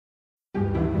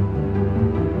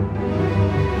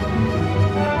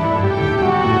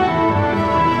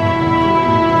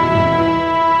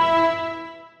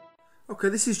Okay,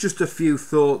 this is just a few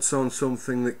thoughts on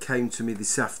something that came to me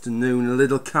this afternoon, a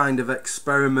little kind of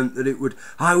experiment that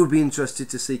I would be interested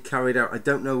to see carried out. I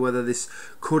don't know whether this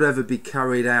could ever be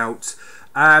carried out.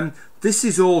 This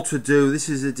is all to do, this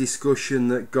is a discussion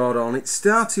that got on. It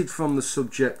started from the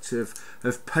subject of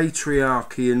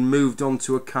patriarchy and moved on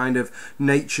to a kind of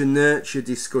nature-nurture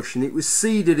discussion. It was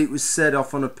seeded, it was set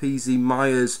off on a P.Z.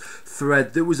 Myers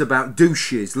thread that was about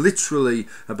douches, literally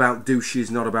about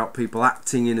douches, not about people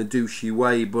acting in a douchey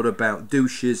way, but about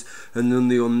douches and then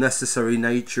the unnecessary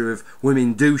nature of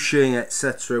women douching,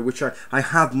 etc., which I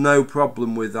had no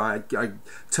problem with. I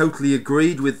totally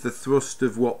agreed with the thrust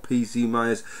of what P.Z.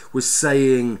 Myers was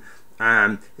saying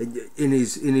in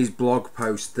his blog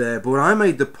post there, but I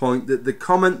made the point that the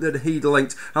comment that he'd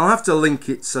linked, I'll have to link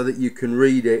it so that you can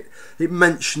read it, it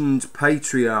mentioned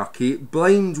patriarchy, it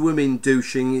blamed women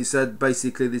douching, it said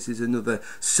basically this is another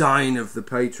sign of the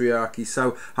patriarchy.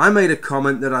 So I made a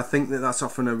comment that I think that's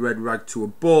often a red rag to a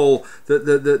bull, that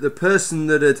the person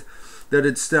that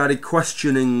had started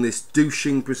questioning this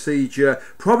douching procedure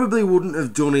probably wouldn't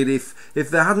have done it if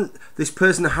this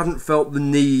person hadn't felt the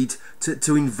need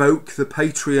to invoke the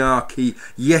patriarchy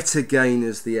yet again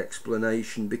as the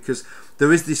explanation, because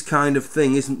there is this kind of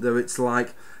thing, isn't there? It's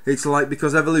like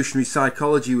because evolutionary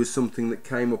psychology was something that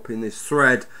came up in this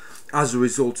thread as a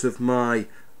result of my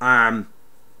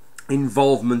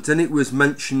involvement, and it was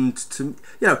mentioned to,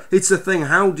 it's a thing,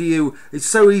 it's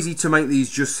so easy to make these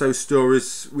just so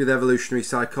stories with evolutionary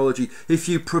psychology. If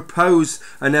you propose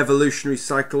an evolutionary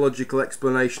psychological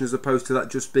explanation as opposed to that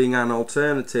just being an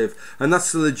alternative, and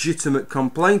that's the legitimate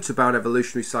complaint about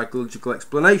evolutionary psychological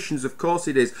explanations, of course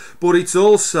it is, but it's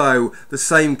also the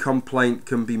same complaint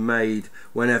can be made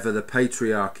whenever the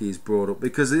patriarchy is brought up,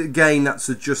 because again that's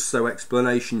a just so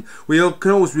explanation. We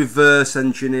can always reverse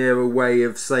engineer a way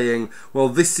of saying, well,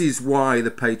 this is why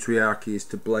the patriarchy is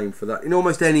to blame for that in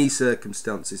almost any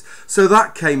circumstances. So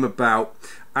that came about,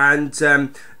 and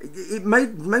it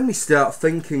made me start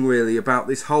thinking really about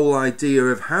this whole idea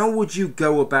of how would you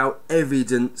go about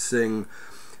evidencing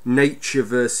nature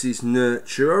versus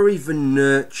nurture, or even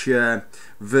nurture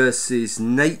versus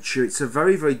nature. It's a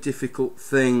very, very difficult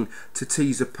thing to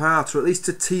tease apart, or at least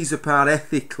to tease apart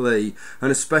ethically,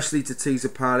 and especially to tease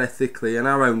apart ethically in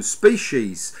our own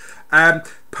species.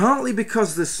 Partly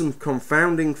because there's some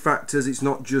confounding factors. It's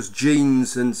not just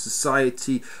genes and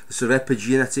society, sort of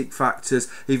epigenetic factors,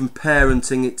 even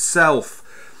parenting itself.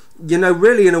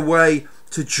 Really in a way,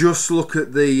 to just look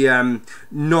at the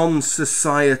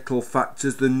non-societal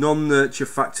factors, the non-nurture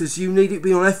factors, you need it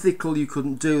be unethical. You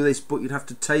couldn't do this, but you'd have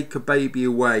to take a baby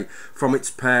away from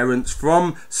its parents,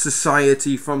 from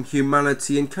society, from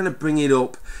humanity, and kind of bring it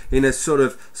up in a sort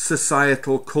of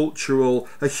societal, cultural,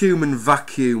 a human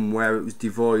vacuum where it was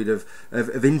devoid of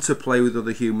interplay with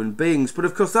other human beings. But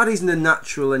of course that isn't a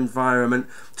natural environment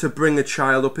to bring a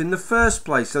child up in the first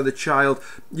place. So the child,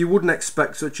 you wouldn't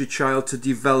expect such a child to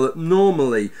develop normally,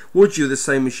 would you? The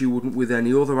same as you wouldn't with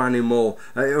any other animal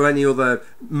or any other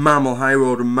mammal, higher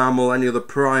order mammal, any other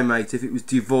primate, if it was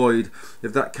devoid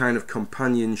of that kind of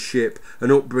companionship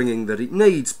and upbringing that it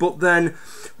needs. But then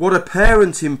what a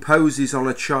parent imposes on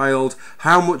a child,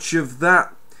 how much of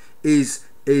that is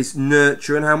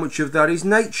nurture and how much of that is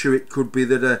nature? It could be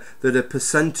that a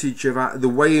percentage of the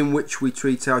way in which we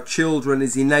treat our children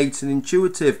is innate and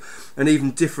intuitive, and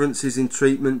even differences in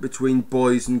treatment between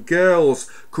boys and girls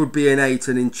could be innate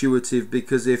and intuitive,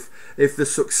 because if the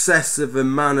success of a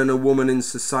man and a woman in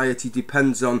society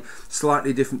depends on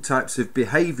slightly different types of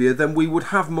behaviour, then we would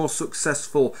have more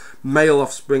successful male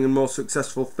offspring and more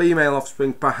successful female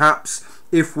offspring, perhaps,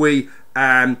 if we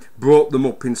brought them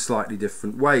up in slightly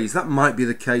different ways. That might be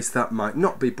the case, that might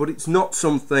not be, but it's not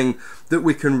something that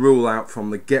we can rule out from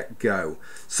the get-go.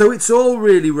 So it's all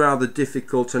really rather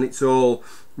difficult, and it's all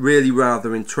really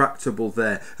rather intractable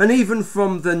there. And even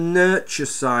from the nurture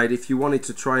side, if you wanted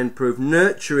to try and prove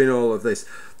nurture in all of this,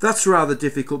 that's rather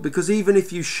difficult, because even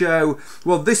if you show,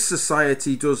 well, this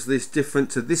society does this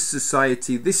different to this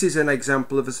society, this is an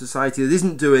example of a society that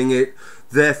isn't doing it,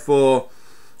 therefore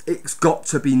it's got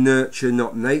to be nurture,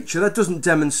 not nature. That doesn't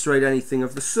demonstrate anything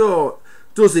of the sort,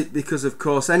 does it? Because of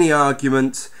course any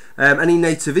argument, any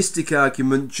nativistic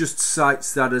argument, just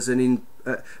cites that as a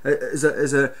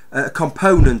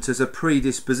component, as a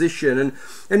predisposition,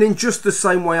 and in just the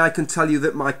same way I can tell you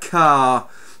that my car,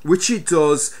 which it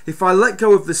does, if I let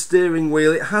go of the steering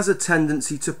wheel, it has a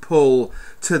tendency to pull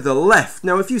to the left.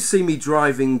 Now if you see me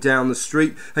driving down the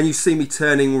street and you see me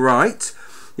turning right,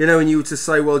 and you were to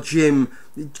say, well,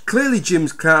 clearly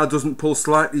Jim's car doesn't pull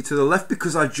slightly to the left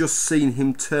because I've just seen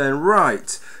him turn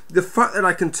right. The fact that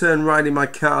I can turn right in my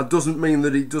car doesn't mean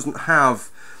that it doesn't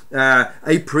have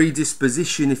a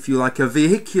predisposition, if you like, a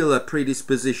vehicular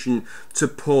predisposition to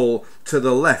pull to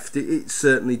the left. It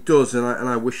certainly does, and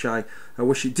I wish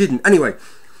it didn't. Anyway,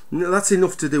 that's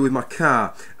enough to do with my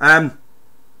car.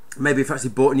 Maybe if I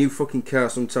actually bought a new fucking car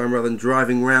sometime rather than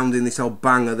driving around in this old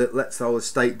banger that lets the whole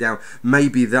estate down,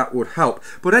 maybe that would help.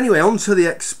 But anyway, on to the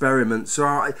experiment.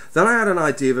 So then I had an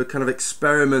idea of a kind of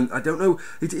experiment. I don't know,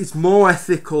 it's more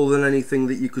ethical than anything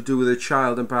that you could do with a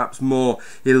child, and perhaps more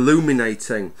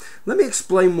illuminating. Let me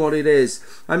explain what it is.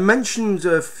 I mentioned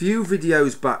a few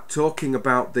videos back talking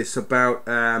about this, about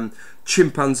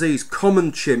chimpanzees,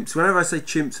 common chimps. Whenever I say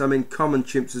chimps, I mean common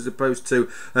chimps, as opposed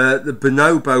to the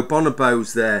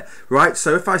bonobos there, right?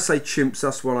 So if I say chimps,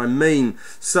 that's what I mean.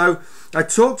 So I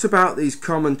talked about these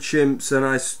common chimps, and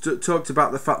I talked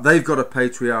about the fact they've got a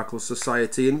patriarchal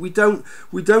society, and we don't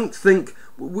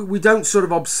sort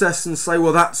of obsess and say,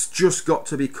 well, that's just got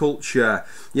to be culture.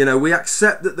 You know, we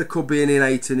accept that there could be an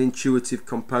innate and intuitive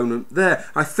component there.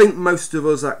 I think most of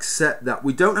us accept that.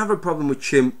 We don't have a problem with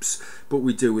chimps, but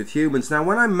we do with humans. Now,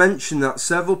 when I mentioned that,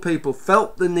 several people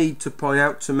felt the need to point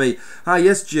out to me,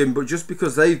 yes, Jim, but just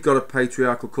because they've got a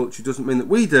patriarchal culture doesn't mean that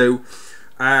we do,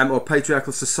 or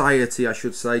patriarchal society, I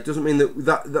should say, doesn't mean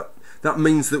that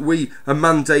means that we are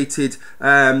mandated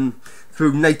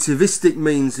through nativistic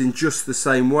means in just the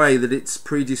same way, that it's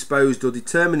predisposed or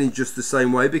determined in just the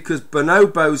same way, because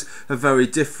bonobos are very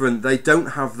different. They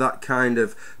don't have that kind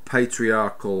of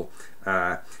patriarchal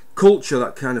culture,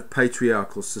 that kind of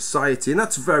patriarchal society, and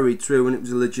that's very true, and it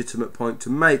was a legitimate point to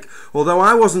make. Although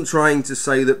I wasn't trying to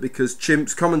say that because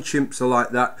common chimps are like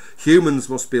that, humans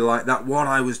must be like that. What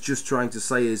I was just trying to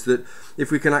say is that if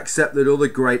we can accept that other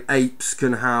great apes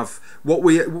can have what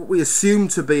we assume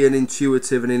to be an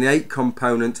intuitive and innate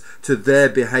component to their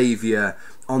behaviour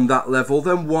on that level,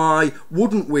 then why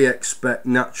wouldn't we expect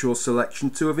natural selection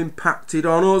to have impacted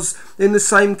on us in the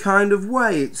same kind of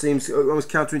way? It seems almost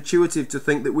counterintuitive to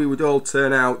think that we would all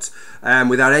turn out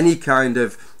without any kind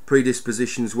of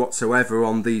predispositions whatsoever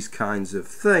on these kinds of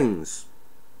things.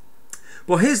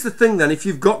 Well, here's the thing then, if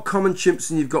you've got common chimps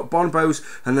and you've got bonobos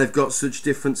and they've got such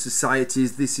different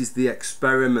societies, this is the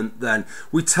experiment then.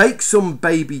 We take some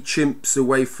baby chimps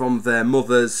away from their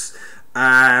mothers.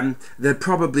 They're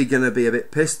probably going to be a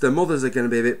bit pissed, their mothers are going to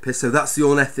be a bit pissed, so that's the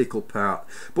unethical part.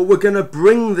 But we're going to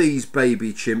bring these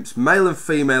baby chimps, male and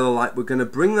female alike, we're going to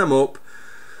bring them up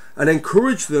and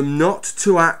encourage them not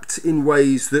to act in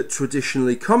ways that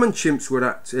traditionally common chimps would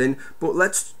act in, but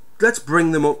let's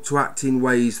bring them up to act in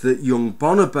ways that young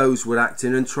bonobos would act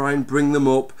in, and try and bring them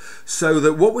up so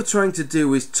that what we're trying to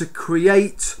do is to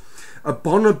create a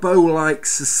bonobo-like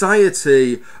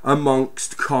society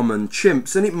amongst common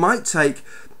chimps. And it might take,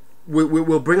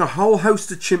 we'll bring a whole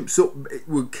host of chimps up,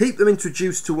 we'll keep them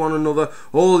introduced to one another,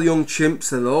 all young chimps,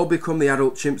 they'll all become the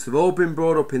adult chimps, they've all been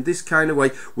brought up in this kind of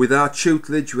way, with our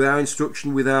tutelage, with our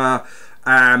instruction, with our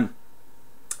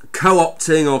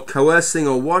co-opting or coercing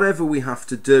or whatever we have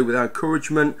to do, with our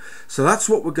encouragement. So that's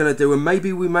what we're going to do, and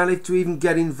maybe we manage to even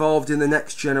get involved in the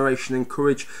next generation,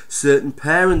 encourage certain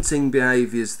parenting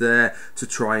behaviours there to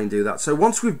try and do that. So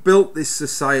once we've built this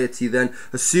society, then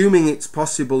assuming it's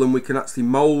possible and we can actually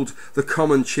mould the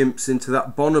common chimps into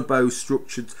that bonobo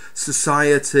structured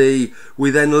society,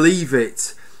 we then leave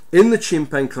it in the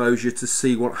chimp enclosure to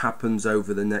see what happens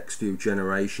over the next few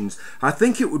generations. I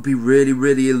think it would be really,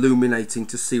 really illuminating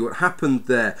to see what happened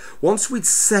there. Once we'd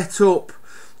set up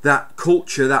that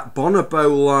culture, that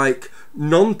bonobo-like,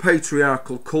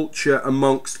 non-patriarchal culture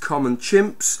amongst common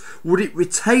chimps, would it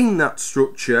retain that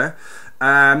structure?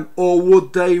 Or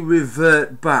would they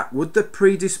revert back?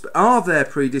 Are there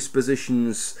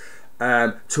predispositions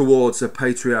towards a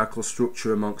patriarchal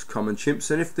structure amongst common chimps,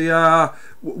 and if they are,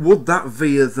 would that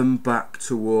veer them back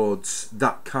towards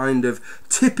that kind of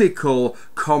typical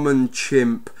common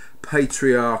chimp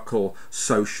patriarchal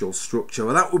social structure?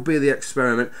 Well, that would be the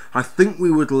experiment. I think we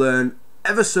would learn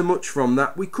ever so much from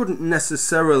that. We couldn't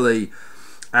necessarily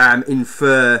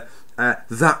infer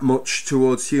that much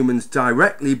towards humans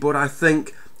directly, but I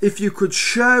think if you could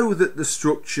show that the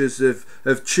structures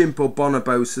of chimp or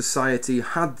bonobo society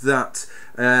had that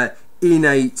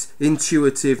innate,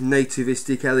 intuitive,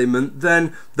 nativistic element,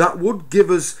 then that would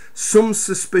give us some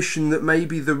suspicion that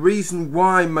maybe the reason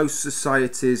why most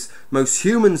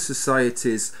human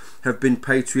societies have been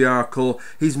patriarchal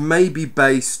is maybe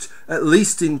based, at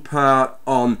least in part,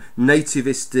 on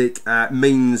nativistic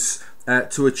means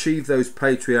to achieve those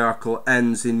patriarchal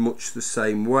ends in much the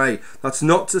same way. That's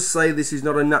not to say this is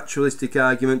not a naturalistic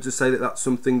argument, to say that that's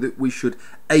something that we should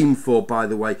aim for, by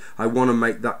the way. I want to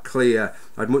make that clear.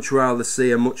 I'd much rather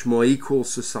see a much more equal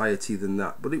society than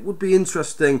that. But it would be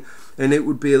interesting, and it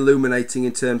would be illuminating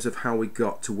in terms of how we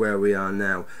got to where we are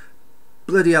now.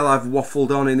 Bloody hell, I've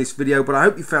waffled on in this video, but I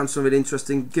hope you found some of it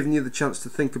interesting, giving you the chance to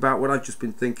think about what I've just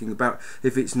been thinking about,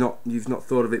 if it's not, you've not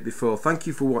thought of it before. Thank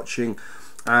you for watching,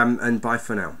 and bye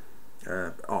for now.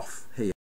 Off here.